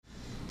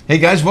Hey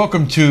guys,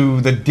 welcome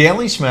to the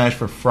Daily Smash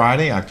for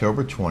Friday,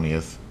 October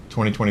 20th,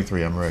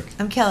 2023. I'm Rick.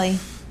 I'm Kelly.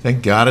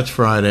 Thank God it's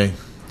Friday.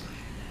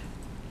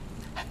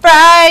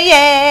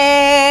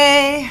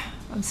 Friday!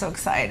 I'm so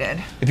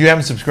excited. If you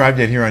haven't subscribed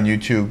yet here on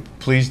YouTube,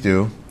 please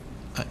do.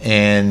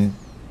 And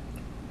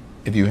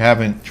if you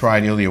haven't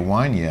tried Ilya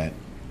wine yet,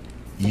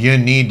 you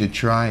need to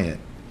try it.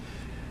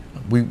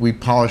 We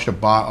polished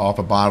off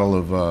a bottle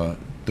of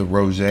the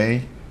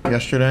rosé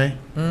yesterday.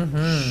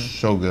 Mm-hmm.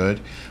 So good.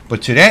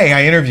 But today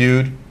I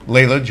interviewed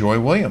Layla Joy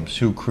Williams,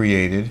 who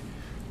created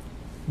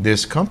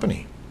this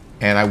company.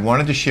 And I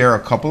wanted to share a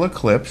couple of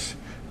clips.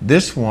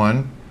 This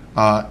one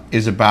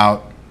is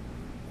about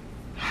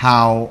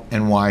how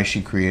and why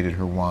she created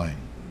her wine.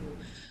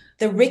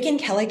 The Rick and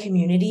Kelly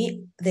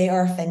community, they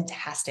are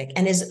fantastic.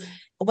 And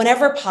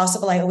whenever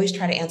possible, I always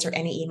try to answer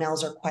any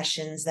emails or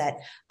questions that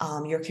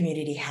your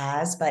community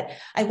has. But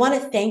I want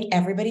to thank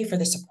everybody for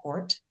the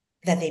support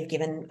that they've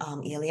given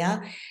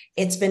Ilya.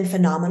 It's been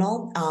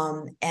phenomenal.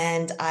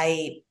 And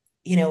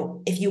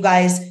if you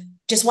guys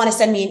just want to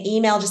send me an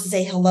email just to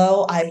say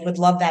hello, I would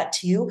love that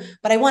too.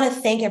 But I want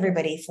to thank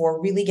everybody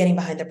for really getting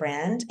behind the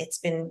brand. It's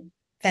been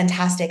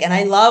fantastic. And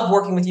I love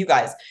working with you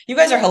guys. You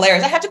guys are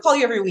hilarious. I have to call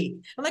you every week.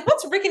 I'm like,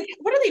 what's Rick and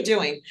what are they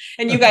doing?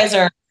 And you guys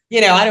are,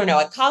 I don't know,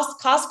 at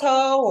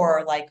Costco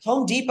or like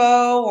Home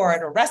Depot or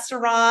at a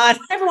restaurant.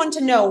 Everyone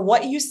to know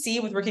what you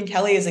see with Rick and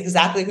Kelly is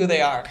exactly who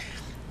they are.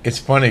 It's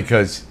funny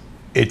because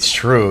it's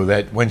true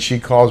that when she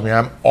calls me,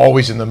 I'm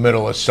always in the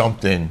middle of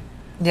something.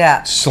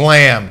 Yeah.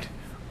 Slammed.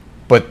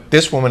 But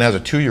this woman has a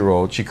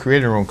 2-year-old. She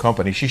created her own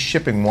company. She's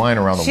shipping wine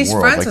around the world. She's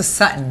friends with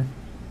Sutton.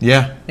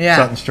 Yeah.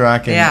 Sutton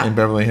Strack in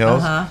Beverly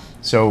Hills. Uh-huh.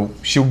 So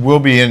she will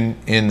be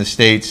in the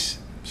States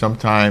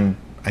sometime,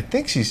 I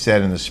think she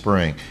said in the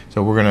spring.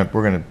 So we're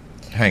gonna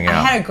hang out.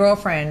 I had a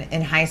girlfriend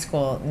in high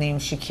school named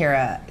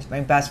Shakira,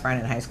 my best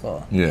friend in high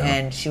school. Yeah.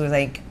 And she was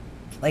like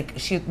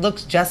she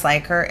looks just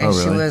like her, and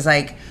really? She was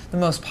like the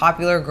most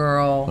popular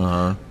girl,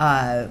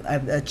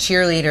 a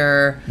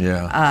cheerleader.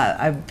 Yeah.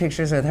 I have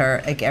pictures with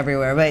her like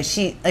everywhere, but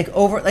she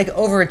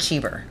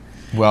overachiever.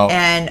 Well,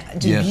 and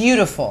just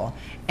beautiful.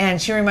 And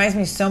she reminds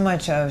me so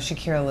much of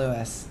Shakira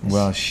Lewis.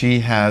 Well, she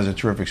has a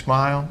terrific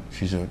smile.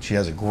 She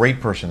has a great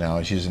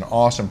personality. She's an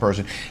awesome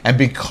person. And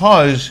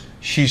because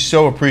she's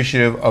so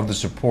appreciative of the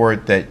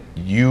support that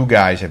you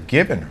guys have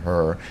given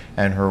her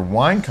and her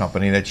wine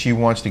company, that she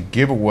wants to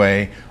give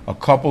away a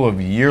couple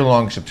of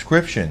year-long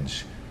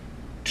subscriptions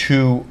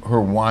to her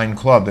wine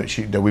club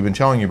that we've been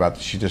telling you about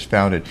that she just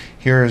founded.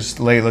 Here's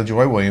Layla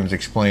Joy Williams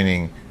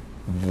explaining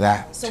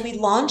that. So we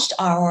launched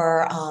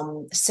our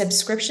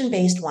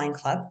subscription-based wine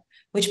club,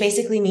 which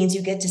basically means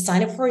you get to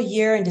sign up for a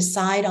year and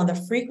decide on the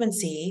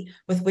frequency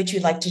with which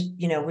you'd like to,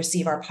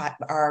 receive our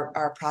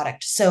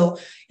product. So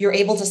you're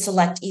able to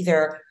select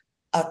either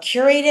a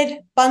curated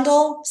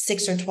bundle,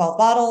 6 or 12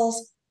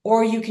 bottles,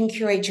 or you can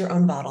curate your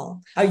own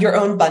bundle,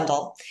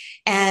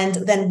 and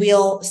then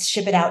we'll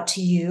ship it out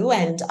to you.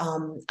 And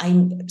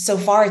so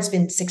far it's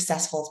been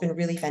successful. It's been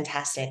really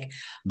fantastic.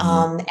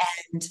 Mm-hmm.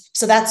 And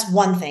so that's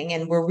one thing.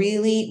 And we're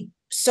really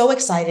so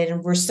excited,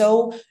 and we're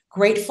so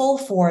grateful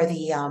for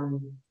the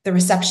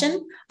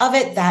reception of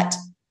it, that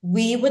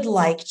we would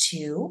like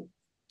to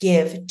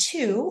give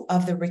 2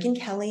 of the Rick and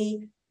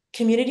Kelly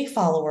community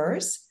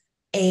followers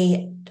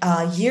a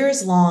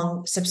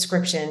years-long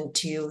subscription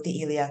to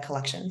the Ilya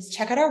collections.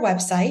 Check out our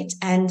website,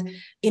 and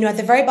at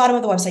the very bottom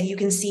of the website, you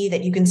can see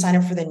that you can sign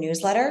up for the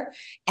newsletter.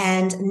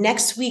 And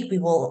next week, we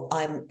will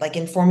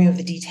inform you of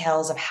the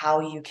details of how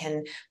you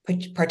can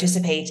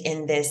participate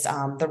in this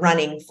the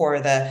running for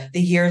the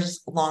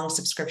years-long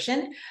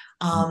subscription.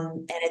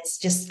 And it's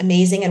just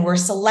amazing. And we're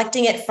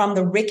selecting it from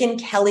the Rick and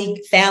Kelly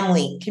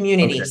family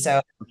community. Okay.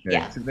 So,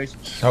 yeah.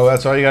 So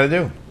that's all you got to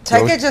do.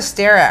 I could just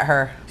stare at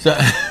her.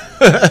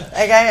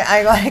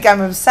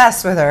 I'm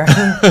obsessed with her.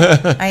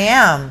 I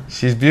am.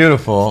 She's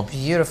beautiful.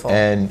 Beautiful.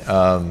 And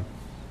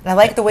I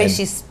like the way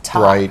she's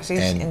taught.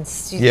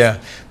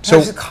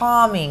 She's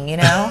calming,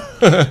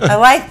 I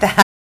like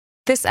that.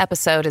 This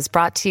episode is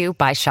brought to you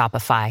by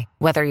Shopify.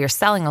 Whether you're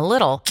selling a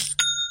little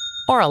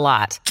or a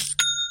lot,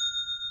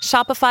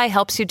 Shopify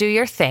helps you do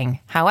your thing,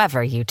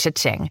 however you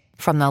cha-ching.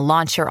 From the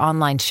launch your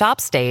online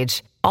shop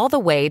stage, all the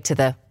way to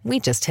the we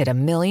just hit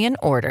 1 million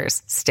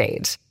orders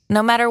stage.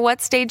 No matter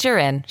what stage you're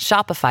in,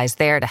 Shopify's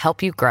there to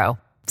help you grow.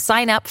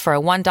 Sign up for a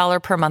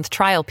 $1 per month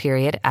trial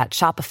period at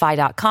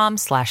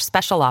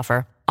shopify.com/special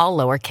offer, all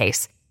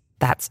lowercase.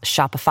 That's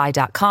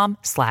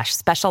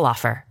shopify.com/special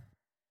offer.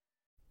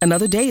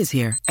 Another day is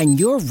here, and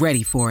you're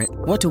ready for it.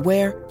 What to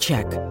wear?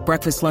 Check.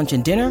 Breakfast, lunch,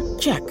 and dinner?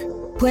 Check.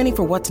 Planning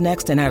for what's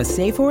next and how to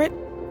save for it?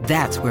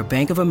 That's where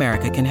Bank of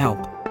America can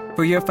help.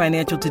 For your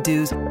financial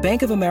to-dos,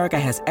 Bank of America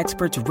has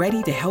experts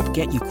ready to help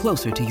get you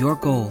closer to your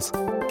goals.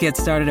 Get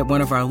started at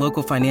one of our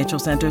local financial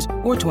centers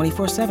or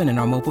 24/7 in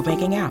our mobile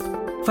banking app.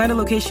 Find a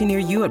location near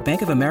you at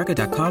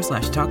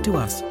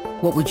bankofamerica.com/talktous.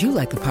 What would you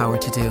like the power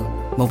to do?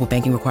 Mobile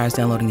banking requires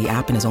downloading the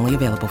app and is only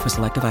available for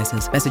select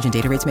devices. Message and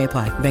data rates may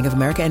apply. Bank of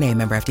America N.A.,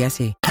 member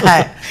FDIC.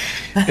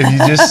 If you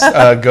just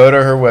go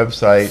to her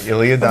website,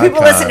 Ilya.com. When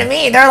people listen to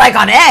me, they're like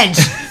on edge.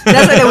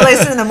 That's why when they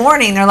listen in the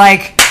morning, they're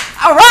like,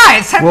 all right,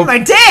 it's time for my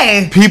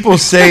day. People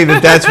say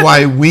that that's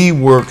why we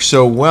work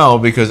so well,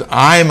 because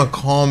I'm a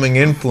calming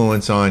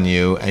influence on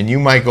you, and you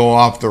might go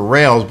off the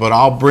rails, but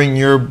I'll bring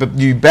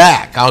you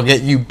back. I'll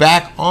get you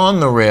back on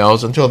the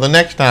rails until the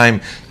next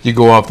time you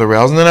go off the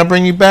rails, and then I'll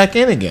bring you back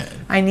in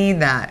again. I need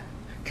that.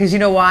 Because you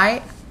know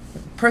why? A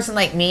person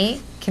like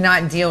me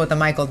cannot deal with a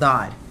Michael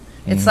Dodd.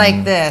 It's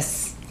like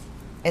this.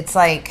 It's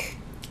like...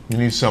 You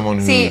need someone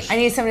who's... See, I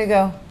need somebody to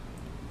go...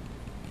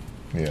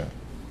 Yeah.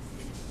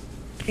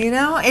 You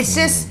know, it's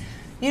just,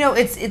 you know,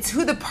 it's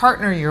who the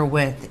partner you're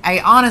with.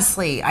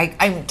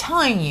 I'm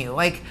telling you,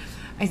 like,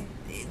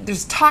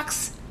 there's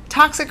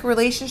toxic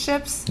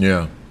relationships.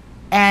 Yeah.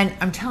 And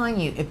I'm telling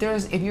you,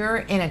 if you're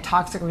in a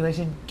toxic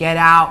relationship, get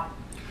out.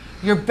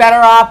 You're better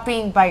off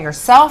being by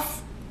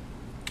yourself,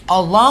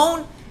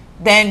 alone,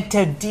 than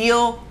to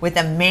deal with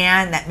a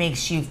man that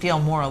makes you feel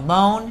more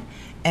alone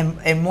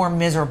and more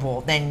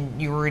miserable than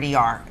you already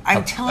are.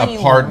 I'm telling you.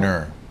 A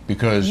partner.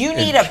 Because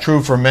it's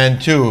true for men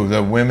too.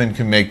 The women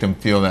can make them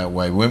feel that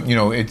way. You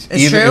know, it's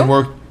either true? It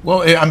work.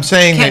 Well, I'm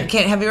saying that.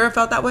 Have you ever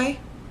felt that way?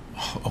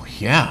 Oh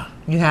yeah.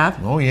 You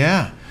have? Oh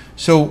yeah.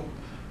 So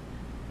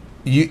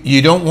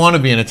you don't want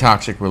to be in a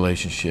toxic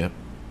relationship.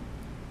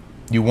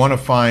 You want to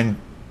find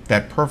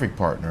that perfect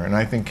partner, and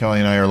I think Kelly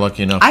and I are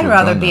lucky enough. I'd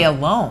rather be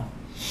alone.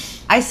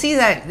 I see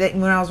that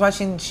when I was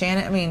watching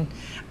Shannon. I mean,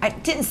 I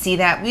didn't see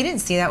that. We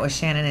didn't see that with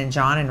Shannon and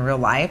John in real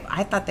life.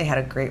 I thought they had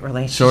a great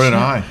relationship. So did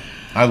I.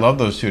 I love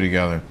those two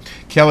together.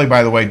 Kelly,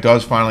 by the way,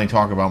 does finally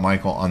talk about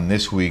Michael on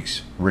this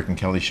week's Rick and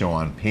Kelly show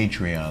on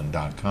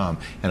Patreon.com.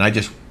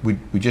 And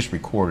we just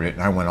recorded it,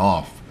 and I went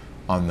off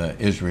on the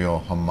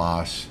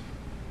Israel-Hamas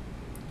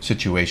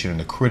situation and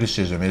the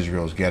criticism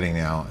Israel's getting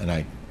now. And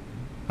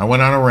I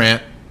went on a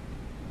rant.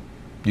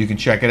 You can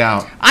check it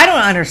out. I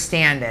don't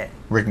understand it.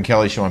 Rick and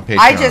Kelly show on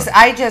Patreon.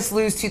 I just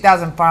lose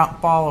 2,000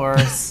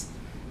 followers.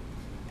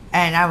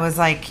 And I was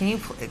like, can you...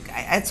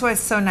 That's why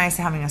it's so nice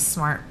having a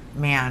smart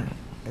man,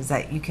 is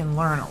that you can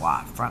learn a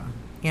lot from,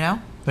 you know?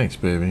 Thanks,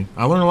 baby.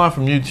 I learn a lot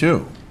from you,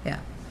 too. Yeah.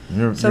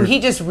 So he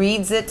just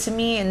reads it to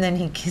me, and then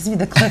he gives me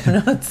the clip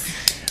notes.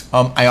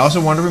 I also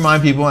want to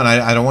remind people, and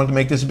I don't want to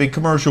make this a big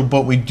commercial,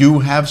 but we do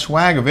have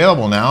swag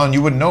available now, and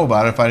you wouldn't know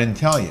about it if I didn't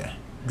tell you.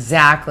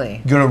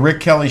 Exactly. Go to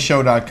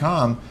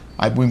rickkellyshow.com.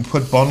 We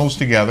put bundles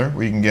together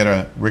where you can get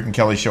a Rick and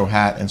Kelly Show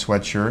hat and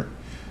sweatshirt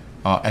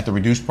at the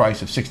reduced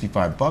price of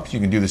 $65. You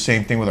can do the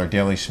same thing with our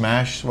Daily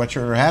Smash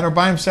sweatshirt or hat, or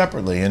buy them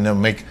separately, and they'll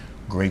make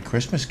great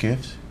Christmas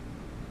gifts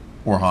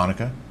or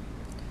Hanukkah.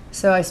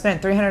 So I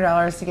spent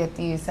 $300 to get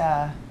these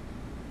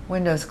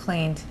windows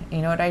cleaned.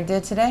 You know what I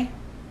did today?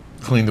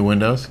 Clean the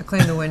windows? I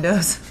cleaned the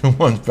windows. The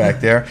ones back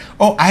there.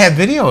 Oh, I have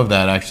video of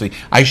that, actually.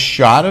 I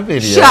shot a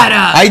video. Shut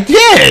up. I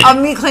did.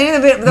 Of me cleaning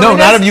the windows? No,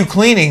 not of you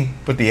cleaning,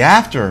 but the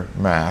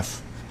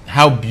aftermath.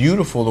 How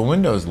beautiful the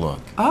windows look.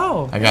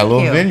 Oh, I got a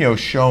little video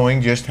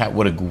showing just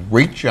what a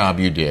great job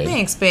you did.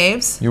 Thanks,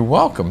 babes. You're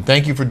welcome.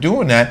 Thank you for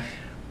doing that.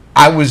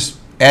 I was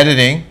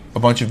editing a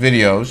bunch of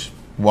videos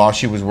while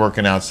she was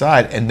working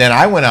outside, and then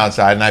I went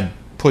outside and I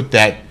put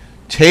that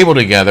table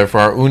together for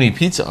our Uni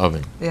pizza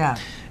oven. Yeah.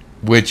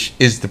 Which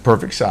is the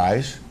perfect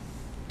size,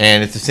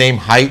 and it's the same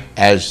height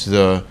as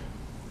the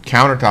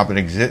countertop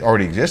that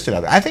already existed.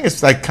 I think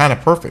it's like kind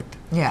of perfect.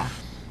 Yeah.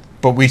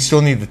 But we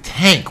still need the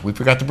tank. We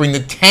forgot to bring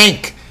the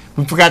tank.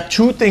 We forgot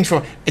two things.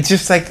 It's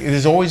just like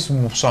there's always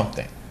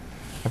something.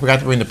 I forgot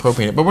to bring the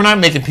propane. But we're not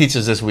making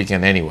pizzas this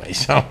weekend anyway,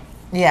 so.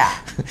 Yeah.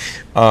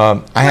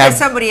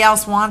 Somebody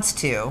else wants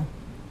to.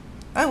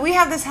 We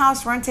have this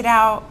house rented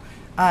out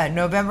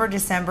November,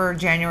 December,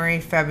 January,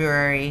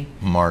 February.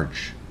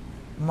 March.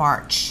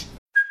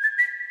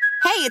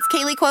 Hey, it's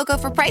Kaylee Cuoco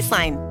for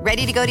Priceline.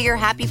 Ready to go to your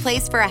happy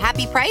place for a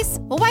happy price?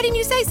 Well, why didn't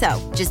you say so?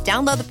 Just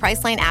download the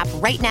Priceline app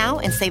right now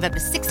and save up to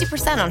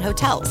 60% on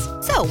hotels.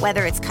 So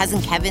whether it's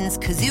Cousin Kevin's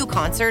Kazoo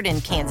Concert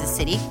in Kansas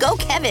City, go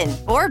Kevin,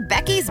 or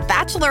Becky's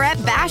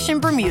Bachelorette Bash in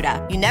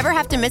Bermuda, you never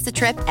have to miss a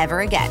trip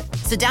ever again.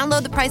 So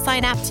download the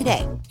Priceline app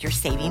today. Your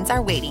savings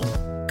are waiting.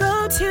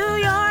 Go to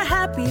your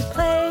happy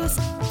place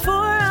for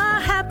a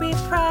happy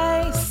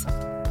price.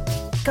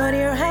 Go to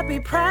your happy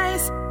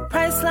price,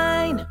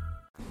 Priceline.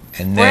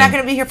 And we're not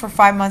going to be here for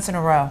 5 months in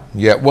a row.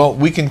 Yeah, well,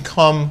 we can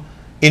come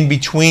in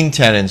between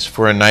tenants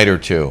for a night or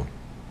two.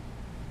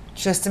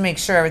 Just to make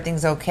sure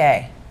everything's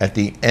okay. At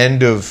the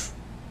end of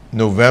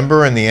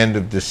November and the end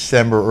of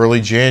December,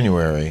 early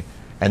January,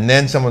 and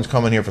then someone's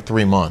coming here for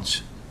 3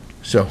 months.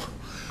 So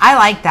I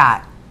like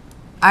that.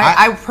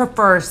 I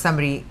prefer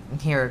somebody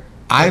here.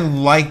 I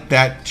like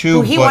that too.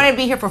 Well, he wanted to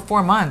be here for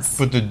 4 months.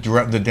 But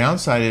the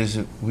downside is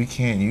that we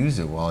can't use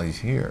it while he's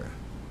here.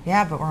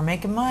 Yeah, but we're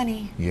making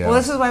money. Yeah. Well,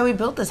 this is why we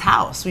built this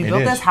house. We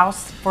built this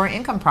house for an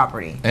income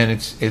property. And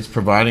it's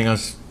providing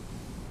us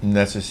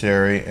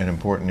necessary and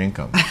important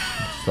income.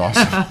 It's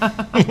awesome.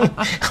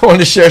 I wanted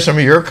to share some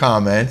of your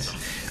comments.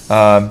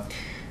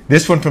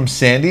 This one from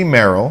Sandy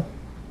Merrill,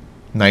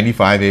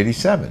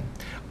 9587.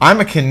 I'm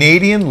a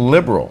Canadian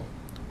liberal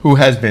who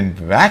has been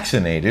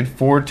vaccinated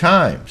 4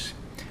 times.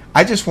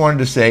 I just wanted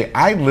to say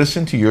I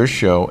listen to your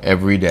show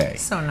every day.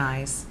 So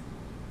nice.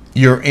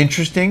 You're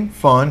interesting,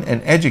 fun,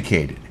 and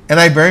educated, and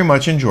I very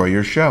much enjoy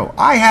your show.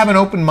 I have an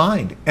open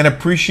mind and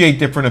appreciate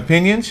different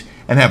opinions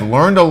and have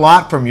learned a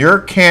lot from your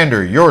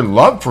candor. Your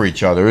love for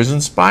each other is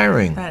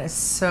inspiring. That is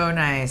so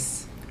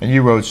nice. And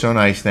you wrote, so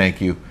nice, thank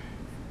you.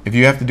 If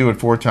you have to do it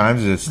 4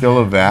 times, is it still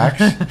a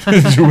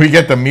vax? Do we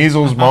get the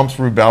measles, mumps,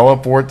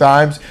 rubella 4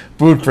 times?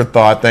 Food for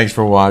thought. Thanks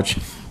for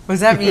watching. Was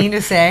that mean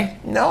to say?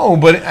 No,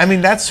 but I mean,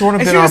 that's sort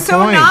of And been she our was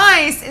so point.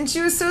 nice, and she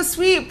was so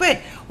sweet. But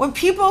when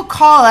people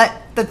call it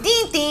the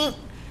ding,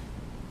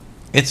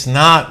 It's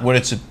not what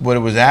it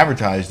was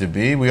advertised to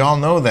be. We all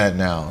know that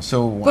now.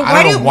 So But I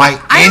why don't do- know why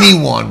I don't-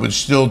 anyone would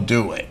still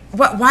do it.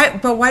 why?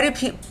 But why do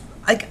people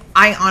like?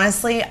 I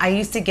honestly, I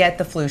used to get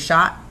the flu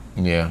shot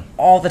Yeah.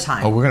 all the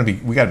time. Oh, we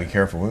got to be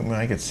careful.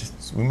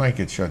 We might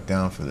get shut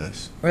down for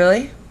this.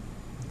 Really?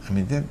 I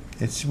mean,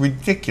 it's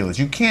ridiculous.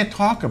 You can't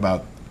talk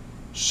about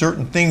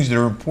certain things that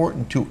are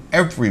important to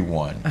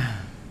everyone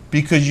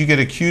because you get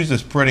accused of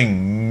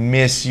spreading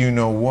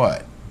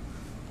you-know-what,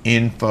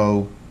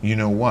 info,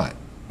 you-know-what.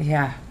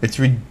 Yeah. It's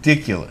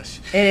ridiculous.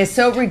 It is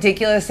so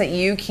ridiculous that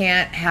you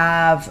can't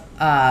have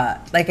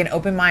like an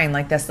open mind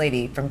like this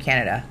lady from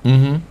Canada.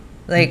 Mm-hmm.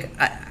 Like,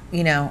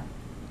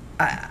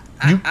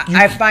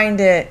 I find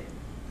it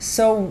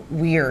so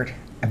weird.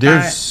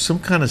 There's some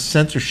kind of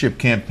censorship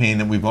campaign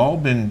that we've all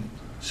been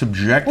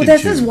subjected Well,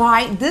 this to. is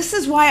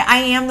why I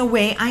am the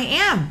way I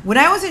am. When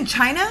I was in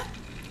China,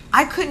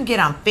 I couldn't get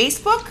on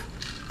Facebook.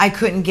 I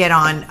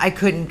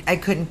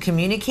couldn't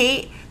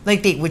communicate.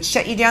 Like, they would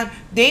shut you down.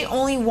 They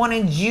only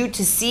wanted you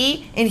to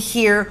see and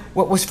hear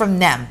what was from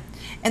them.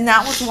 And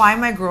that was why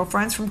my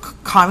girlfriends from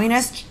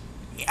communist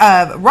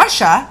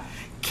Russia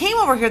came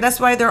over here. That's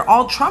why they're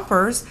all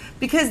Trumpers,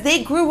 because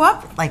they grew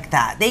up like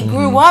that. They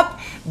grew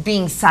up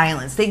being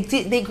silenced.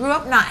 They grew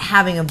up not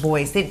having a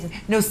voice.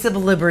 No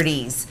civil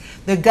liberties.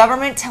 The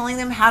government telling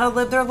them how to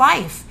live their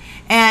life.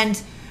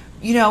 And,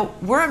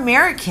 we're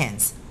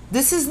Americans.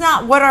 This is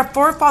not what our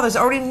forefathers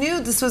already knew.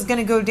 This was going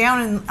to go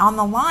down on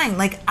the line.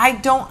 Like, I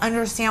don't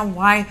understand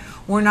why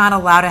we're not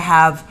allowed to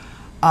have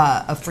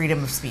a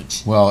freedom of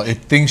speech. Well,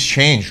 things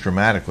change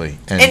dramatically,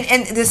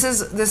 And this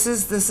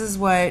is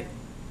what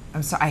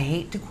I'm sorry. I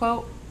hate to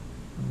quote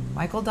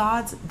Michael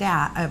Dodd's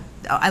dad.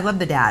 I love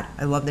the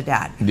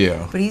dad.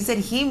 Yeah. But he said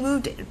he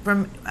moved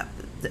from.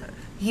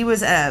 He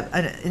was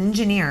an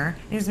engineer.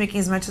 And he was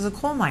making as much as a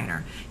coal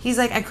miner. He's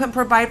like, I couldn't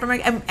provide for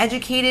my. I'm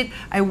educated.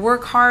 I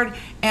work hard,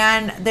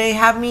 and they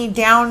have me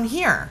down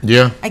here.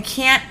 Yeah. I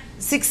can't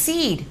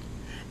succeed.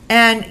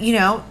 And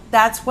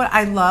that's what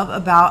I love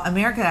about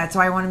America. That's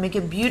why I want to make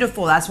it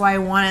beautiful. That's why I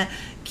want to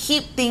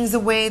keep things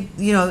away.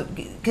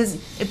 Because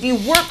if you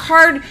work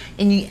hard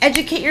and you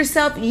educate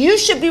yourself, you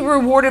should be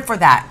rewarded for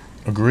that.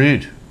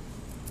 Agreed.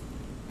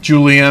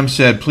 Julie M.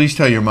 said, please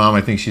tell your mom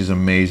I think she's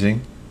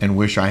amazing and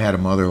wish I had a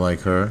mother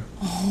like her.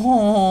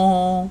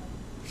 Oh.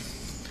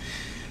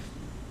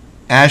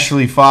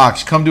 Ashley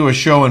Fox, come to a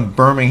show in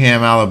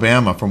Birmingham,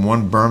 Alabama, from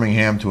one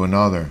Birmingham to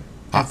another.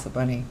 That's so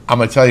funny. I'm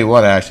going to tell you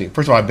what, Ashley.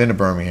 First of all, I've been to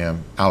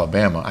Birmingham,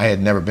 Alabama. I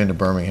had never been to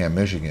Birmingham,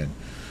 Michigan.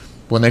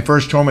 When they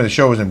first told me the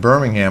show was in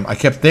Birmingham, I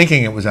kept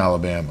thinking it was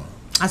Alabama.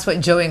 That's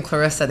what Joey and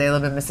Clarissa, they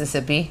live in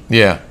Mississippi.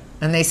 Yeah.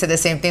 And they said the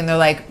same thing. They're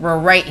like, we're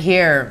right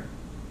here,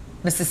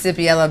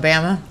 Mississippi,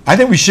 Alabama. I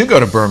think we should go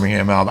to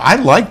Birmingham, Alabama. I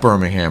like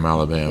Birmingham,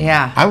 Alabama.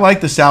 Yeah. I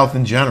like the South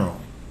in general.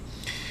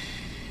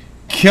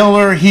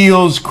 Killer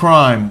heals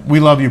crime. We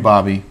love you,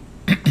 Bobby.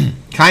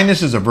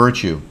 Kindness is a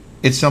virtue.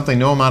 It's something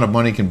no amount of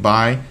money can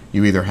buy.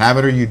 You either have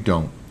it or you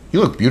don't.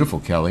 You look beautiful,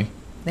 Kelly.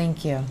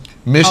 Thank you.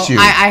 Missed you.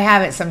 I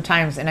have it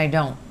sometimes, and I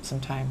don't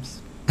sometimes.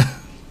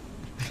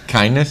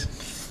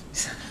 Kindness?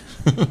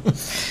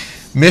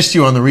 Missed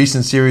you on the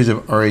recent series of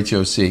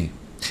RHOC.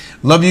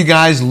 Love you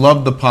guys.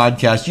 Love the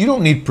podcast. You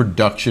don't need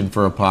production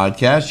for a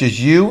podcast. Just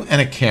you and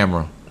a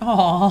camera.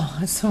 Oh,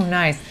 that's so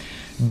nice.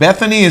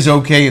 Bethany is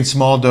okay in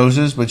small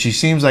doses, but she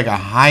seems like a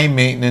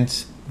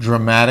high-maintenance,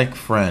 dramatic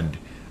friend.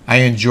 I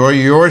enjoy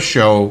your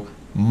show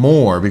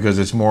more because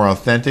it's more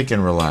authentic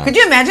and relaxed. Could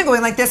you imagine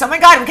going like this? Oh my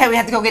God, okay, we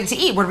have to go get to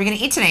eat. What are we going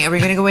to eat tonight? Are we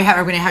going to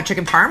have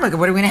chicken parm? Like,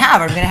 what are we going to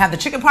have? Are we going to have the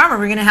chicken parm? Or are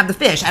we going to have the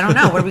fish? I don't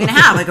know. What are we going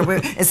to have? Like,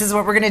 is this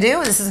what we're going to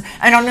do?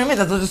 I don't know.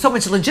 There's so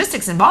much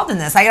logistics involved in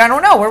this. I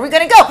don't know. Where are we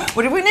going to go?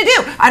 What are we going to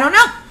do? I don't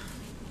know.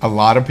 A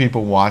lot of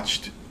people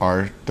watched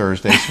our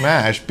Thursday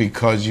Smash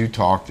because you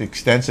talked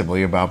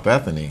extensively about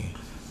Bethany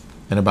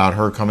and about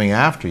her coming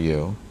after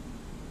you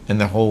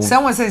and the whole...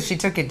 Someone says she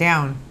took it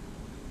down.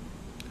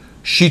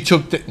 She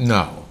took the...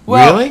 No.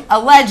 Well, really?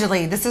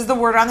 Allegedly. This is the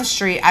word on the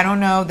street. I don't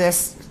know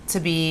this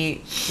could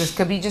be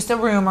just a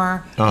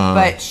rumor,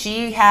 but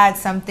she had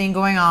something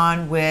going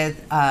on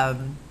with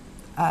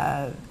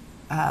Andy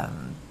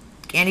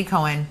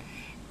Cohen,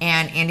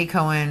 and Andy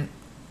Cohen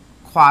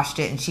quashed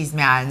it, and she's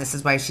mad, and this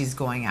is why she's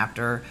going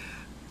after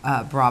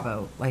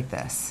Bravo like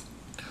this.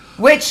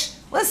 Which,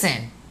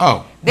 listen...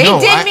 Oh, They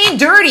did me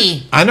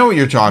dirty. I know what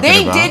you're talking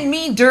about. They did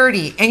me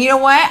dirty. And you know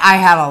what? I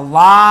had a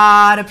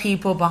lot of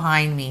people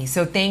behind me.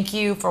 So thank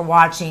you for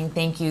watching.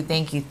 Thank you.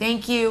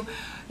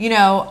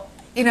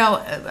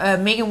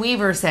 Megan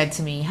Weaver said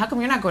to me, how come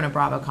you're not going to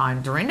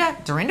BravoCon?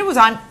 Dorinda was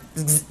on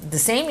the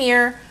same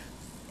year,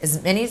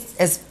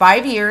 as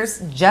 5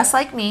 years, just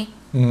like me.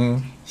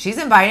 Mm-hmm. She's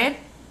invited.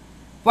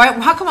 Why?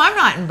 How come I'm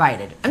not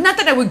invited? Not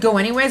that I would go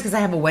anyways, because I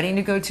have a wedding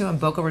to go to in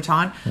Boca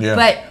Raton. Yeah.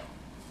 But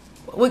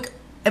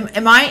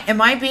am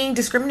I being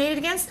discriminated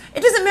against?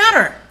 It doesn't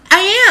matter.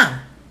 I am.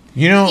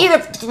 Either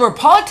through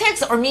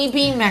politics or me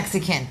being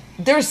Mexican.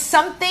 There's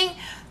something.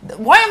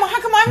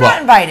 How come I'm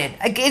not invited?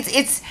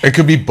 It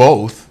could be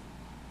both,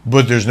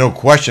 but there's no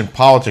question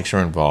politics are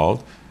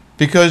involved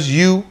because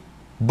you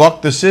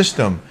bucked the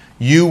system.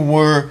 You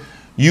were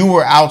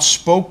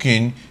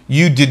outspoken.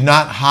 You did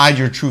not hide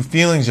your true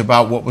feelings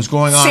about what was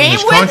going on in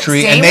this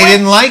country, and they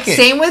didn't like it.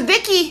 Same with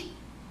Vicky.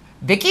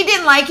 Vicky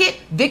didn't like it.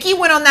 Vicky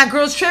went on that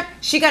girl's trip.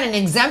 She got an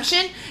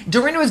exemption.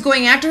 Dorinda was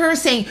going after her,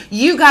 saying,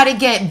 "You got to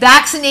get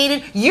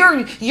vaccinated.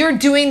 You're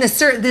doing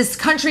this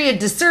country a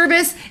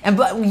disservice," and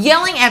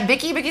yelling at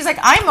Vicky. Vicky's like,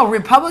 "I'm a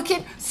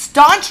Republican,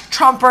 staunch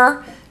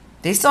Trumper."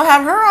 They still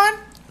have her on.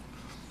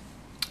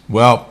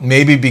 Well,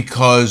 maybe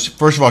because,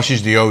 first of all,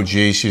 she's the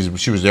OG.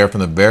 She was there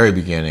from the very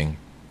beginning.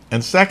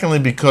 And secondly,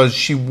 because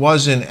she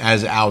wasn't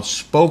as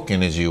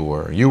outspoken as you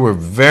were. You were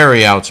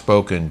very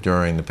outspoken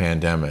during the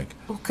pandemic.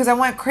 Because I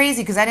went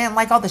crazy because I didn't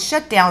like all the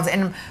shutdowns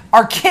and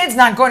our kids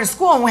not going to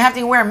school and we have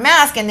to wear a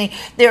mask. And the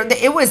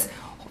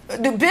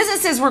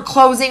businesses were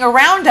closing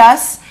around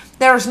us.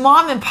 There's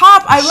mom and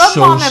pop. I love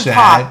mom and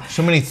pop.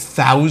 So many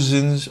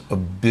thousands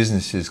of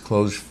businesses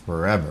closed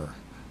forever.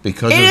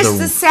 Because of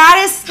the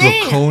saddest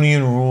thing.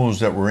 Draconian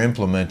rules that were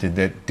implemented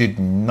that did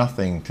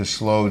nothing to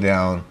slow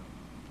down.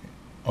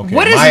 Okay,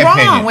 what is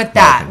wrong with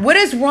that? What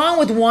is wrong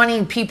with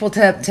wanting people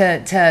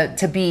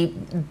to be?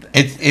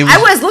 I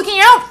was looking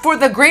out for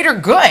the greater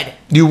good.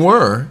 You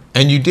were,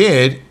 and you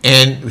did,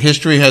 and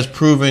history has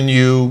proven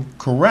you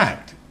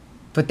correct.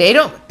 But they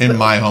don't. In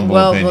my humble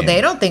opinion. Well,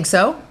 they don't think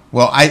so.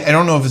 Well, I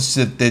don't know if it's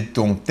that they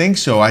don't think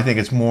so. I think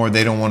it's more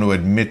they don't want to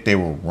admit they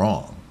were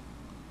wrong.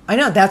 I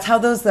know that's how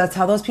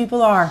those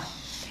people are.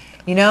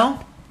 You know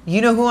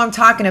who I'm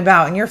talking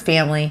about in your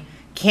family.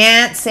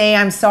 Can't say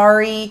I'm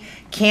sorry.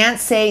 Can't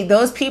say,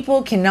 those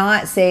people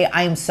cannot say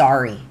I'm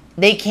sorry.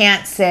 They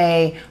can't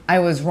say I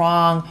was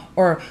wrong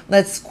or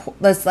let's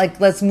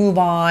move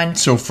on.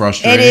 So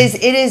frustrating.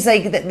 It is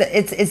like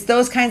it's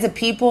those kinds of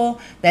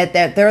people that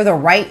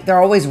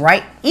they're always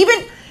right.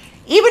 Even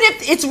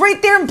if it's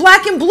right there in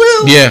black and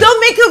blue, yeah.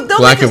 they'll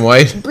black and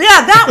white.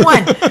 Yeah, that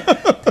one.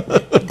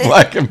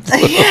 Black and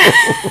blue.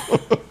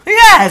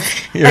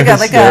 Yes. You're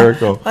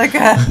hysterical. Like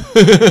a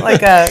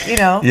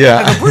yeah.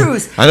 Like a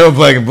bruise. I know what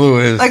black and blue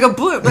is. Like a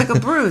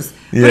bruise.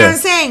 Yeah. But I'm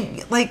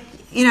saying,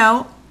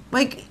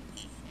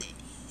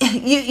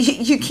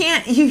 you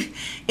can't.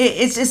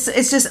 It's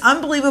just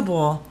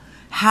unbelievable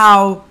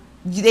how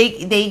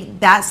they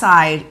that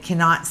side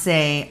cannot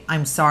say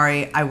I'm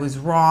sorry, I was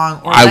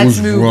wrong, or let's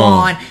move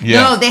on.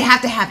 Yeah. No, they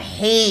have to have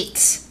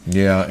hate.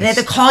 Yeah. They have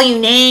to call you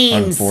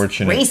names.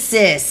 Unfortunate.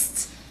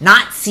 Racist.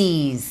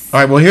 Nazis. All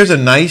right, well, here's a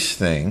nice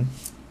thing.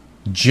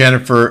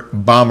 Jennifer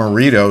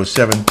Bomarito,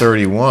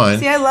 731.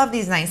 See, I love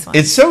these nice ones.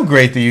 It's so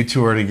great that you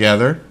two are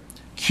together.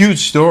 Cute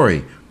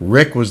story.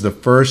 Rick was the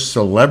first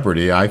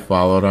celebrity I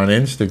followed on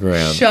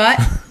Instagram. Shut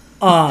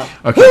up.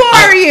 Okay. Who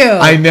are you?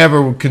 I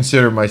never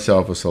consider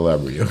myself a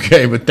celebrity,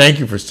 okay? But thank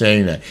you for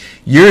saying that.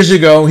 Years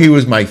ago, he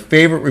was my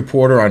favorite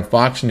reporter on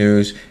Fox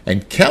News,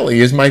 and Kelly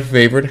is my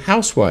favorite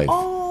housewife.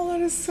 Oh,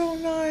 that is so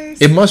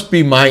nice. It must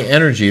be my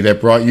energy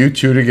that brought you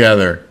two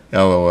together.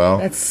 LOL.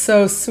 That's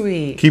so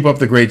sweet. Keep up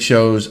the great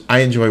shows. I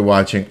enjoy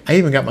watching. I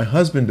even got my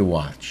husband to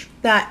watch.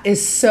 That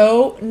is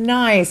so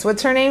nice.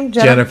 What's her name?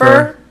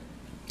 Jennifer?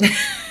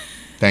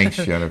 Thanks,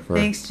 Jennifer.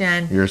 Thanks,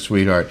 Jen. You're a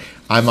sweetheart.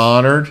 I'm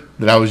honored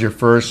that I was your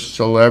first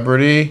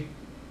celebrity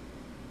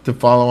to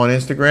follow on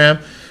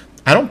Instagram.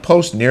 I don't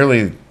post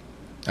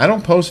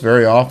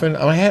very often.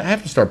 I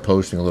have to start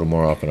posting a little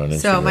more often on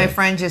Instagram. So my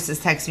friend just is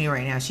texting me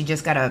right now. She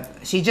just had a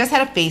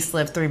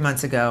facelift 3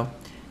 months ago.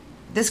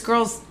 This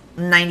girl's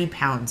 90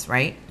 pounds,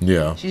 right?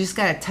 Yeah. She just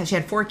she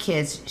had 4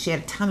 kids. She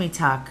had a tummy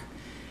tuck.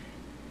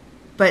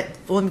 But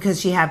because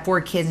she had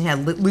 4 kids and she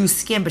had loose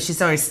skin, but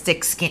she's always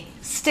stick skinny.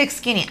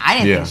 I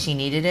didn't think she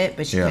needed it,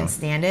 but she couldn't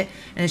stand it.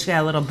 And then she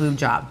got a little boob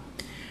job.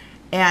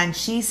 And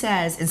she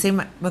says, and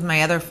same with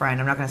my other friend,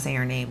 I'm not going to say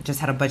her name, just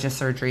had a bunch of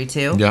surgery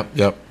too.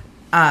 Yep.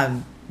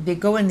 They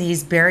go in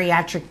these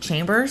bariatric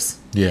chambers.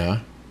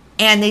 Yeah.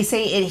 And they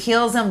say it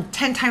heals them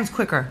 10 times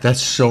quicker.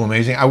 That's so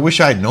amazing. I wish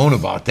I'd known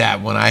about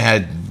that when I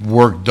had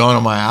work done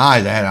on my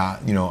eyes. I had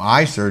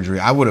eye surgery.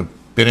 I would have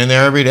been in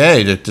there every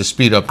day to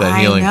speed up that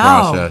healing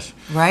process.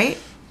 Right?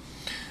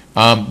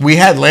 We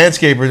had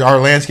landscapers. Our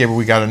landscaper,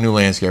 we got a new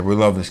landscaper. We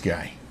love this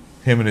guy.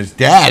 Him and his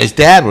dad. His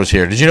dad was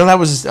here. Did you know that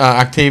was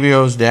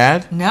Octavio's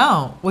dad?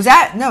 No. What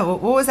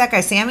was that guy,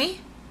 Sammy?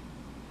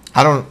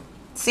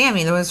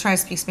 Sammy, the one who's trying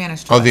to speak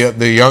Spanish to us.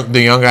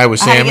 The young guy was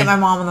Sammy? I had to get my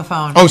mom on the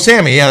phone. Oh,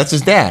 Sammy. Yeah, that's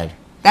his dad.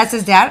 That's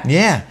his dad?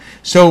 Yeah.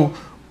 So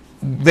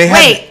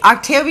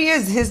Octavio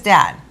is his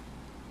dad.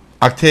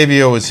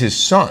 Octavio is his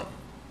son.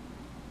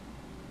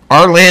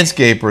 Our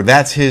landscaper,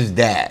 that's his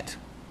dad.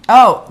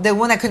 Oh, the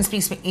one that couldn't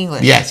speak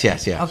English. Yes.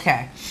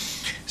 Okay.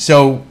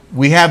 So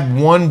we have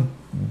one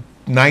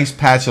nice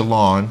patch of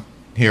lawn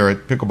here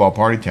at Pickleball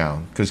Party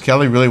Town because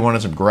Kelly really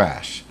wanted some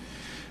grass.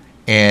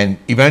 And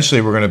eventually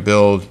we're going to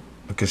build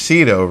a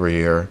casita over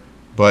here.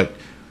 But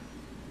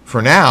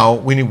for now,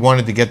 we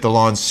wanted to get the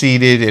lawn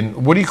seeded.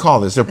 And what do you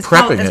call this? They're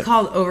prepping it. It's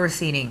called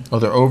overseeding. Oh,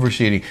 they're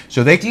overseeding.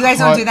 So they Do you guys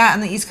don't do that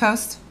on the East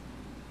Coast?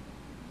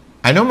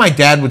 I know my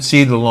dad would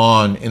seed the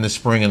lawn in the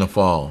spring and the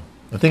fall.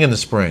 I think in the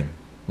spring.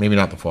 Maybe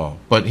not the fall.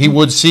 But he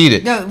would seed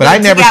it. No, but I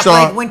never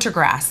saw... like winter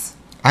grass.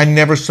 I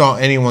never saw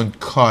anyone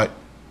cut...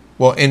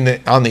 Well,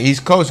 on the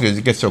East Coast, because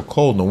it gets so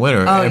cold in the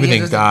winter,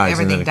 everything dies.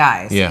 Everything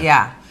dies. Yeah.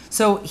 Yeah.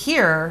 So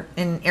here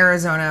in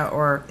Arizona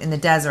or in the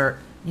desert,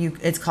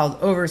 it's called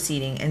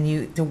overseeding,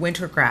 and the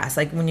winter grass,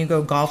 like when you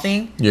go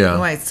golfing, yeah, you know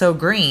why it's so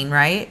green,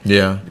 right?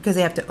 Yeah. Because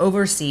they have to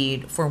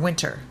overseed for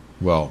winter.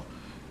 Well,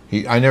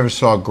 I never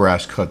saw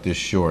grass cut this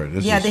short.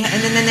 And then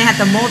they have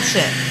to mulch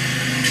it.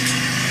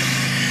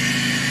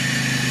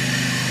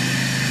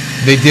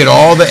 They did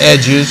all the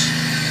edges.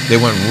 They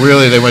went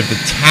to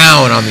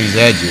town on these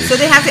edges. So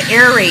they have to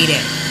aerate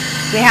it.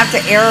 They have to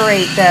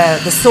aerate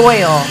the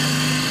soil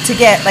to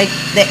get like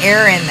the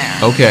air in there.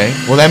 Okay,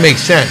 well that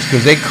makes sense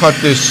because they cut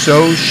this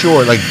so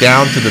short, like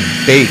down to the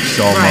base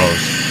almost.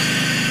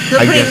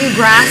 Right. They're putting new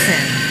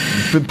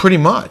grass in. Pretty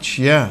much,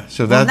 yeah.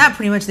 So not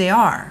pretty much. They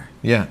are.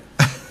 Yeah.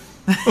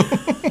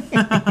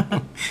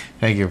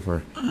 Thank you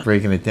for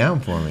breaking it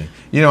down for me.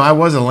 You know, I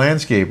was a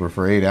landscaper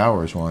for 8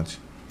 hours once.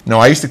 No,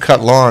 I used to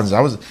cut lawns.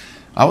 I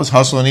was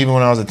hustling even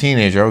when I was a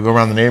teenager. I would go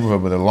around the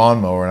neighborhood with a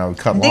lawnmower and I would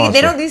cut lawns.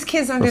 These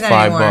kids don't do that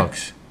 $5. anymore.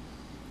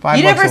 $5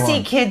 You never a see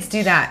lawn. kids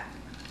do that.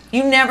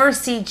 You never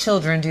see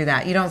children do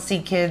that. You don't see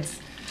kids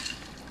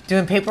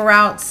doing paper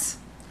routes.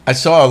 I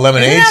saw a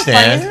lemonade Isn't that stand.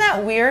 funny? Isn't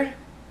that weird?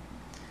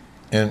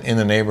 In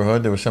the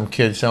neighborhood, there was some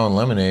kid selling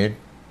lemonade.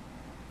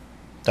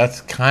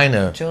 That's kind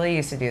of Julie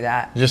used to do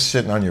that. just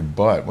sitting on your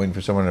butt, waiting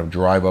for someone to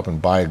drive up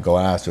and buy a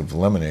glass of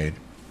lemonade,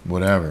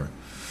 whatever.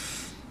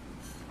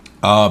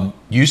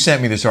 You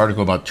sent me this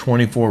article about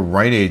 24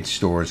 Rite Aid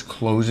stores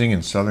closing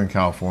in Southern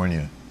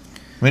California.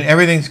 I mean,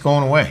 everything's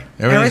going away.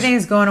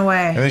 Everything's going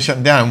away. Everything's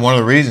shutting down. And one of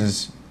the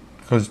reasons,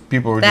 because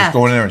people are just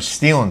going in there and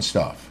stealing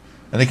stuff.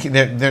 And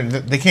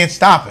they can't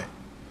stop it.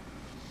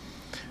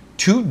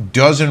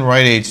 24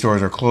 Rite Aid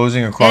stores are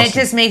closing across. And it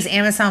just makes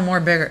Amazon more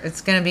bigger.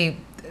 It's going to be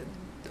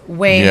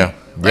way,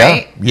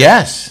 right? Yeah.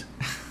 Yes.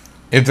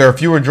 If there are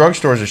fewer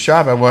drugstores to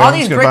shop at, all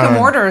these brick and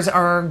mortars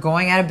are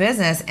going out of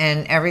business,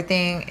 and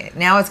everything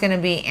now it's going to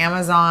be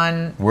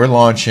Amazon. We're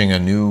launching a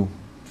new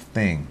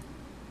thing.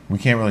 We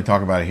can't really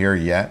talk about it here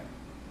yet,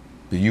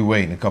 but you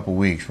wait in a couple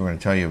weeks. We're going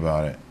to tell you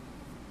about it.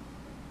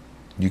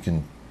 You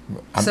can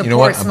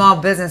support small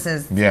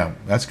businesses. Yeah,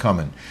 that's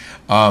coming.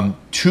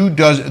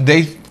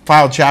 They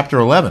filed Chapter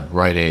 11,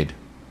 Rite Aid.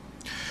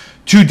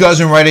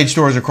 24 Rite Aid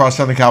stores across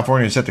Southern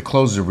California are set to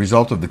close as a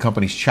result of the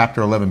company's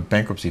Chapter 11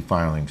 bankruptcy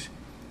filings.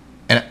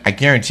 And I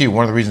guarantee you,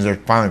 one of the reasons they're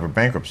filing for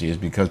bankruptcy is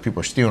because people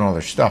are stealing all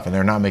their stuff and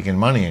they're not making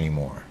money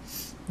anymore.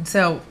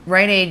 So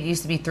Rite Aid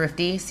used to be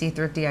Thrifty,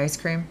 Thrifty ice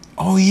cream.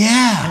 Oh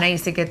yeah. And I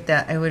used to get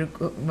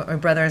my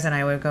brothers and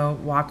I would go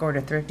walk over to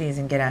Thrifty's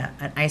and get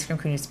an ice cream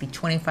cone. Used to be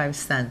 25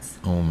 cents.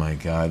 Oh my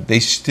God. They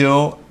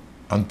still,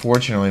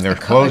 unfortunately, they're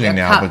closing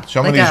now. But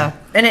some of these,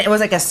 and it was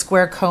like a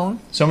square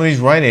cone. Some of these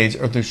Rite Aids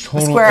are the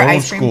total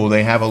old school.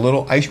 They have a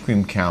little ice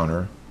cream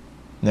counter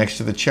next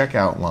to the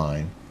checkout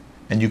line,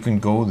 and you can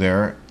go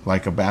there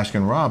like a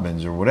Baskin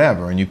Robbins or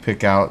whatever, and you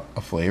pick out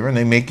a flavor, and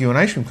they make you an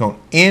ice cream cone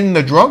in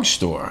the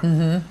drugstore.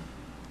 Mm-hmm.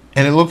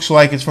 And it looks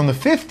like it's from the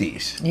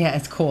 50s. Yeah,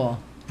 it's cool.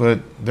 But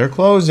they're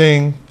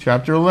closing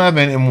Chapter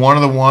 11, and one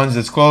of the ones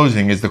that's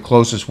closing is the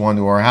closest one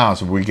to our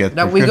house. We get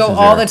we go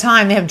all the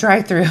time. They have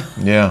drive-through.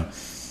 Yeah.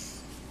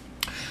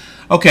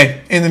 Okay,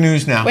 in the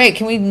news now. Wait,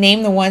 can we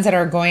name the ones that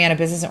are going out of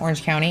business in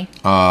Orange County?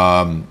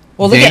 Well,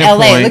 look at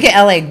LA. Look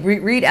at LA.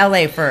 Read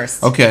LA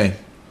first. Okay.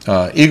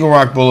 Eagle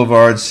Rock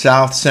Boulevard,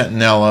 South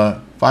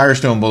Centinela,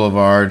 Firestone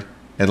Boulevard,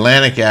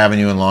 Atlantic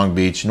Avenue in Long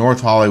Beach,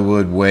 North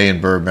Hollywood Way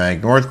in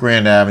Burbank, North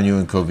Grand Avenue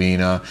in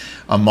Covina,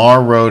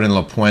 Amar Road in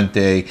La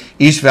Puente,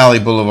 East Valley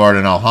Boulevard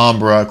in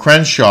Alhambra,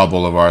 Crenshaw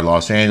Boulevard,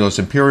 Los Angeles,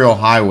 Imperial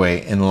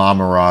Highway in La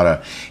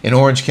Mirada. In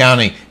Orange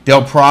County,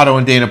 Del Prado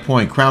and Dana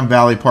Point, Crown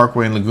Valley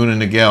Parkway in Laguna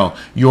Niguel,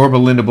 Yorba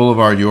Linda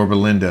Boulevard, Yorba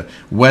Linda,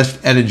 West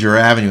Edinger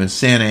Avenue in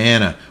Santa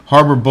Ana,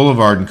 Harbor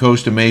Boulevard in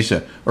Costa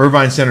Mesa,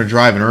 Irvine Center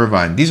Drive in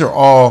Irvine. These are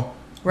all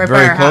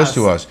very close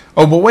to us.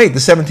 Oh, but wait, the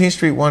 17th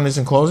Street one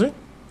isn't closing?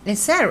 It's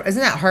sad.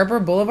 Isn't that Harbor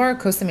Boulevard,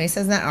 Costa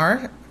Mesa? Isn't that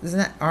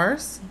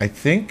ours? I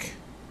think.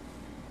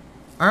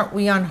 Aren't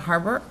we on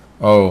Harbor?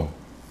 Oh,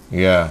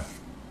 yeah.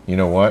 You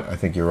know what? I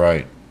think you're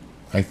right.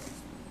 The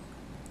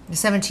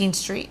 17th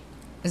Street.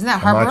 Isn't that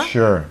Harbor? I'm not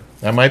sure.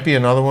 That might be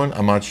another one.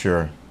 I'm not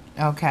sure.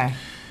 Okay.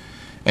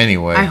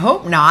 Anyway. I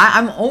hope not.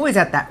 I'm always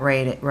at that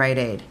Rite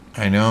Aid.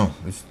 I know.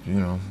 It's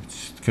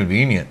it's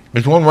convenient.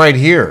 There's one right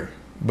here,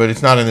 but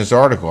it's not in this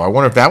article. I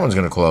wonder if that one's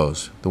going to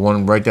close. The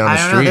one right down the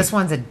street. I don't know. This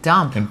one's a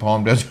dump. In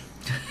Palm Desert.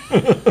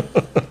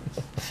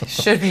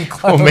 should be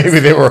Well, closed. maybe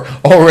they were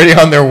already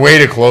on their way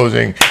to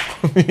closing,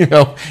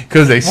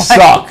 because they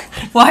suck.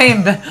 Why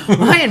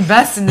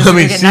invest in this? I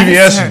mean, to get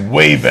CVS nicer? is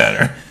way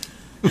better.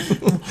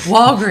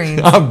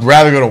 Walgreens. I'd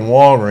rather go to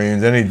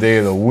Walgreens any day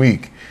of the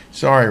week.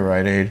 Sorry,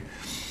 Rite Aid.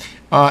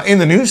 In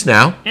the news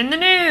now. In the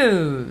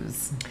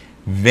news.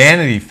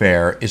 Vanity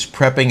Fair is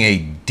prepping a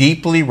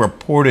deeply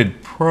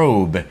reported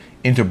probe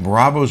into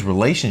Bravo's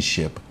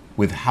relationship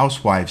with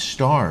Housewives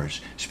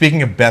stars.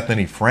 Speaking of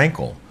Bethany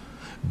Frankel,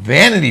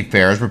 Vanity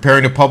Fair is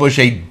preparing to publish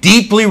a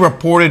deeply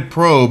reported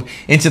probe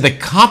into the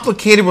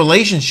complicated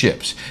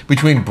relationships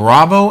between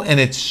Bravo and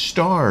its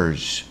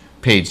stars,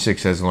 Page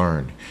 6 has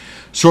learned.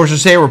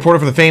 Sources say a reporter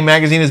for the Fame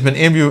magazine has been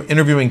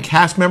interviewing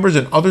cast members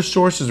and other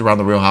sources around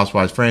the Real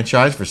Housewives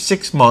franchise for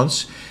 6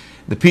 months.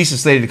 The piece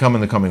is slated to come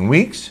in the coming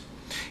weeks.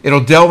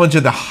 It'll delve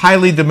into the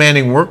highly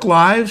demanding work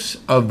lives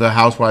of the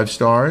Housewives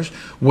stars,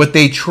 what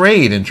they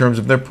trade in terms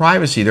of their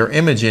privacy, their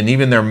image, and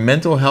even their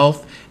mental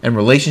health and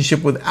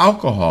relationship with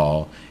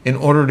alcohol in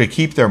order to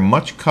keep their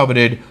much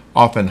coveted,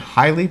 often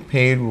highly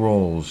paid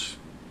roles.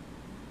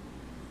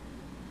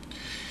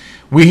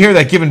 We hear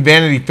that given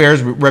Vanity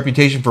Fair's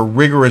reputation for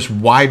rigorous,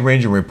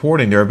 wide-ranging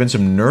reporting, there have been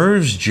some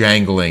nerves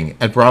jangling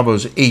at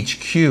Bravo's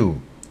HQ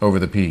over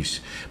the piece.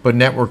 But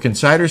network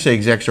insiders say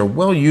execs are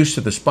well used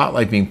to the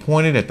spotlight being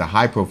pointed at the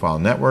high-profile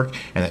network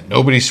and that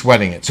nobody's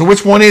sweating it. So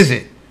which one is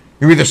it?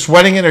 You're either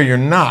sweating it or you're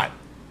not.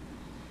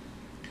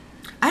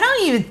 I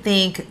don't even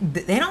think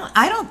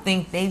I don't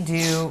think they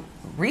do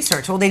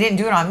research. Well, they didn't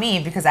do it on me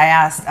because I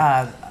asked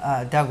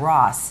Doug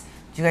Ross.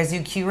 Do you guys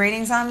do Q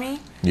ratings on me?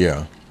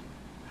 Yeah.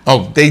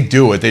 Oh, they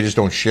do it. They just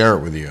don't share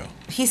it with you.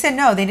 He said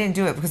no, they didn't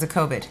do it because of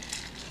COVID.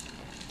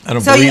 I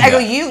don't So believe I go,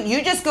 that.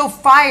 you just go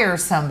fire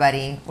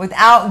somebody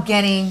without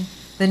getting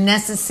the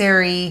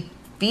necessary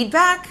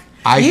feedback.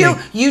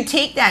 You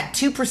take that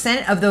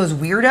 2% of those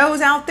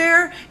weirdos out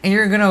there and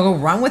you're gonna go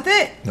run with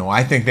it? No,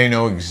 I think they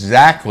know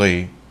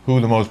exactly who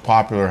the most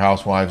popular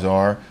housewives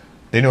are.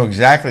 They know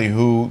exactly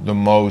who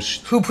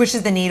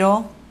pushes the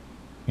needle.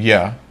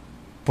 Yeah,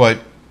 but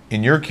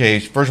in your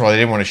case, first of all, they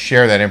didn't want to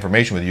share that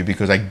information with you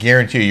because I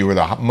guarantee you were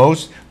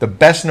the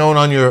best known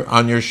on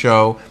your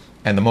show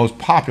and the most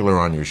popular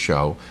on your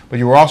show, but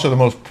you were also the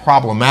most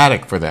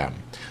problematic for them.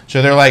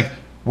 So they're like,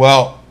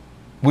 well,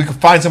 we could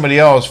find somebody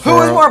else for... Who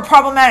was more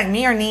problematic,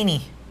 me or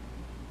Nene?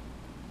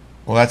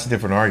 Well, that's a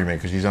different argument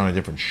because he's on a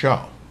different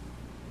show.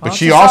 But Well,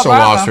 she she's also so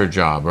Bravo. lost her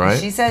job, right?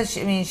 She says,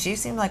 she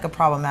seemed like a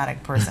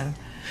problematic person.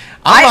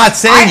 I'm not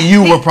saying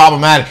you were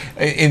problematic.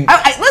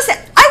 Listen,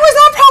 I was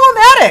not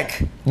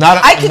problematic.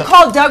 I could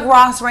call Doug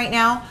Ross right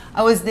now.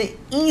 I was the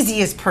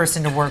easiest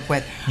person to work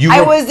with.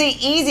 I was the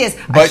easiest.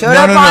 But I showed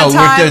up on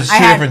time. There's two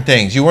different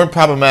things. You weren't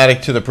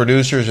problematic to the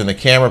producers and the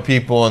camera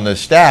people and the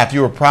staff.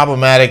 You were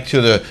problematic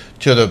to the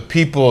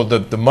people, the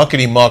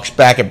muckety mucks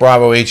back at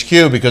Bravo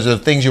HQ because of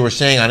the things you were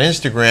saying on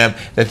Instagram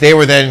that they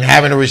were then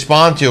having to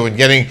respond to and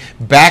getting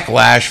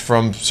backlash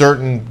from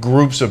certain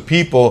groups of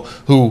people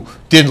who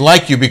didn't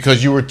like you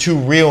because you were too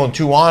real and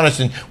too honest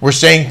and were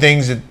saying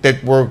things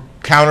that were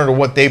counter to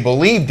what they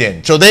believed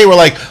in. So they were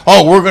like,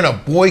 oh, we're going to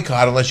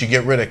boycott unless you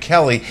get rid of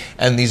Kelly.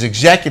 And these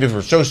executives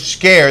were so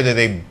scared that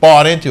they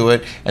bought into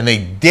it and they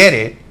did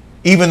it,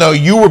 even though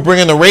you were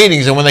bringing the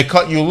ratings. And when they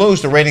cut you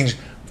loose, the ratings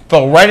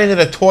fell right into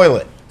the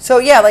toilet. So,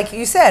 yeah, like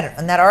you said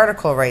in that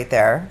article right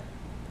there,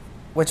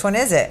 which one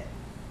is it?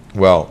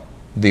 Well,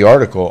 the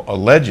article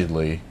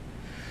allegedly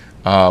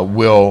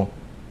will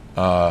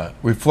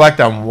reflect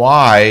on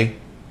why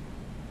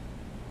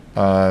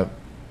the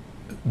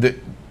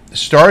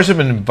stars have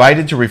been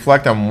invited to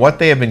reflect on what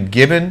they have been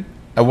given,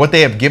 what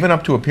they have given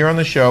up to appear on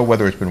the show,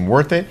 whether it's been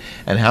worth it,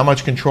 and how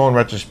much control in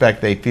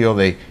retrospect they feel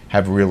they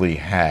have really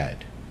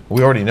had.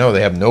 We already know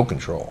they have no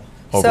control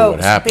over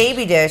what happened. So,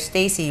 Baby Dish,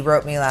 Stacy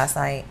wrote me last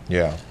night.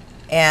 Yeah.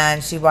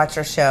 And she watched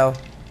our show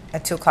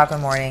at 2 o'clock in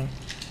the morning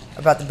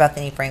about the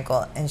Bethany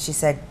Frankel. And she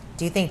said,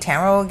 do you think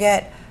Tamara will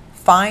get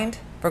fined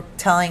for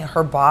telling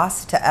her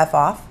boss to F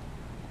off?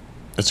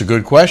 That's a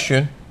good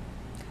question.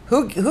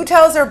 Who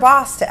tells their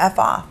boss to F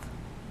off?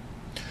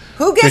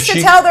 Who gets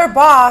to tell their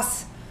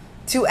boss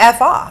to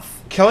F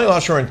off? Kelly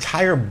lost her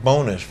entire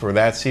bonus for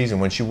that season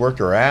when she worked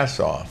her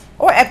ass off.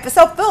 Or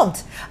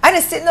self-filmed. I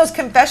just sit in those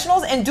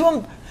confessionals and do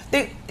them.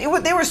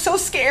 They were so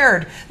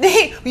scared.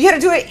 You had to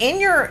do it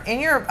in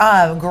your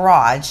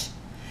garage,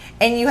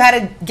 and you had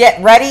to get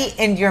ready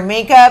in your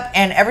makeup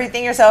and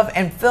everything yourself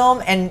and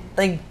film and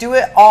like do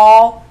it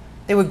all.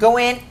 They would go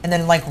in and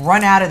then like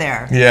run out of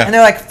there. Yeah. And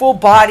they're like full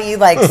body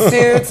like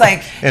suits,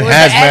 like it was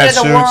the end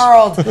of the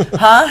world,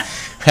 huh?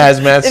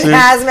 Hazmat suits.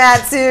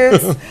 Hazmat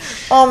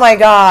suits. Oh my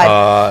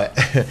God.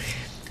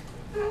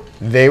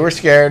 They were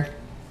scared.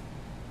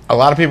 A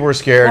lot of people were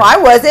scared. Well, I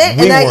wasn't.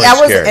 We weren't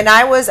scared. And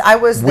I was.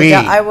 We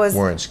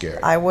weren't scared.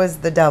 I was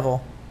the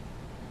devil.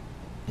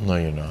 No,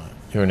 you're not.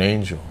 You're an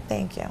angel.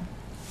 Thank you.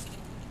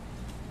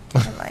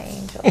 You're my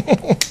angel.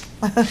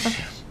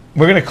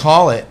 We're gonna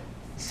call it.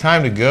 It's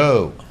time to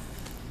go.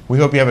 We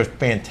hope you have a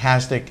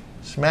fantastic,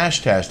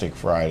 smash-tastic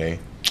Friday.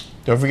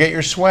 Don't forget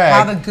your swag.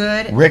 Have a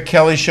good...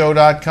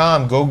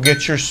 RickKellyShow.com. Go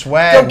get your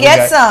swag. Go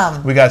get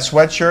some. We got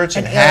sweatshirts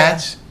and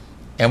hats,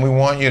 and we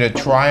want you to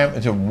try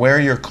them, to wear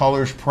your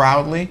colors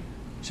proudly.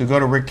 So go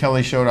to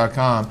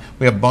RickKellyShow.com.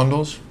 We have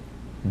bundles,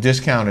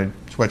 discounted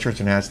sweatshirts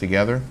and hats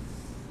together.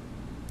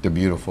 They're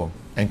beautiful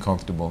and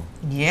comfortable.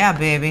 Yeah,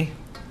 baby.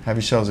 Have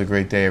yourselves a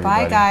great day,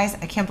 everybody. Bye, guys.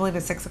 I can't believe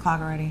it's 6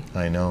 o'clock already.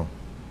 I know.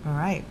 All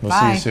right. We'll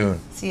Bye. see you soon.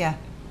 See ya.